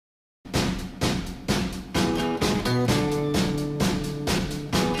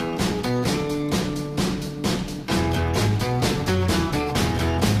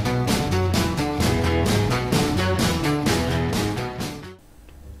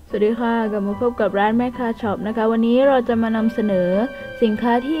สวัสดีค่ะกลับมาพบกับร้านMechashopนะคะวันนี้เราจะมานำเสนอสินค้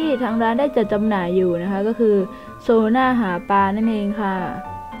าที่ทางร้านได้จัดจำหน่ายอยู่นะคะก็คือโซน่าหาปลานั่นเองค่ะ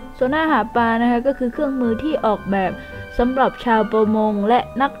โซน่าหาปลานะคะก็คือเครื่องมือที่ออกแบบสำหรับชาวประมงและ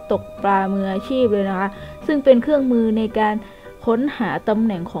นักตกปลามืออาชีพเลยนะคะซึ่งเป็นเครื่องมือในการค้นหาตำแ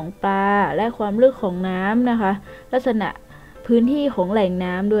หน่งของปลาและความลึกของน้ำนะคะลักษณะพื้นที่ของแหล่ง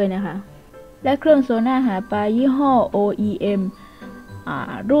น้ำด้วยนะคะและเครื่องโซน่าหาปลายี่ห้อ OEM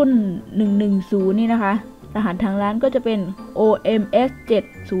รุ่น110นี่นะคะรหัสทางร้านก็จะเป็น OMS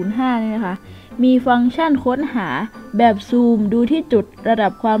 705นี่นะคะมีฟังก์ชันค้นหาแบบซูมดูที่จุดระดั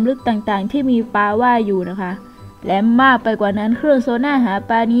บความลึกต่างๆที่มีปลาว่ายอยู่นะคะและมากไปกว่านั้นเครื่องโซน่าหา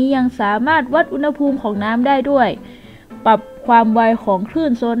ปลานี้ยังสามารถวัดอุณหภูมิของน้ำได้ด้วยปรับความไวของคลื่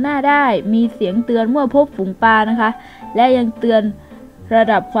นโซน่าได้มีเสียงเตือนเมื่อพบฝูงปลานะคะและยังเตือนระ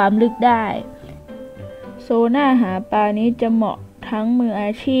ดับความลึกได้โซน่าหาปลานี้จะเหมาะทั้งมืออ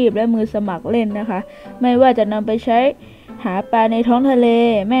าชีพและมือสมัครเล่นนะคะไม่ว่าจะนำไปใช้หาปลาในท้องทะเล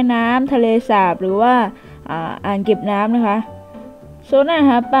แม่น้ำทะเลสาบหรือว่าอ่างเก็บน้ำนะคะโซน่าห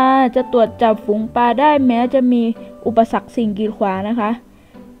าปลาจะตรวจจับฝูงปลาได้แม้จะมีอุปสรรคสิ่งกีดขวางนะคะ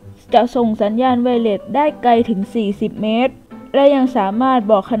จะส่งสัญญาณไวเลสได้ไกลถึง40 เมตรและยังสามารถ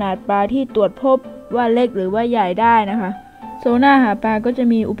บอกขนาดปลาที่ตรวจพบว่าเล็กหรือว่าใหญ่ได้นะคะโซน่าหาปลาก็จะ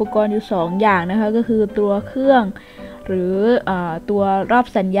มีอุปกรณ์อยู่2 อย่างนะคะก็คือตัวเครื่องหรือตัวรับ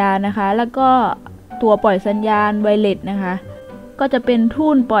สัญญาณนะคะแล้วก็ตัวปล่อยสัญญาณไวเลสนะคะก็จะเป็น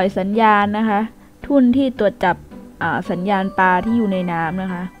ทุ่นปล่อยสัญญาณนะคะทุ่นที่ตรวจจับสัญญาณปลาที่อยู่ในน้ำน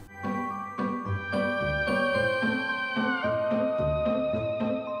ะคะ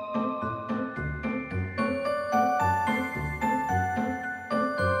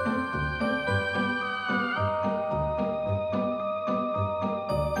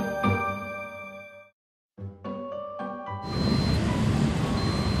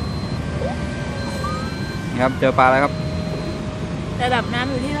ครับเจอปลาแล้วครับระดับน้ำ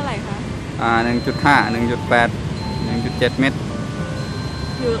อยู่ที่เท่าไหร่คะ1.5 1.8 1.7 เมตร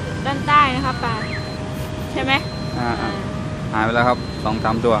อยู่ด้านใต้นะคะปลาใช่ไหมหายไปแล้วครับ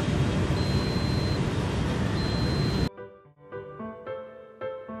2-3 ตัว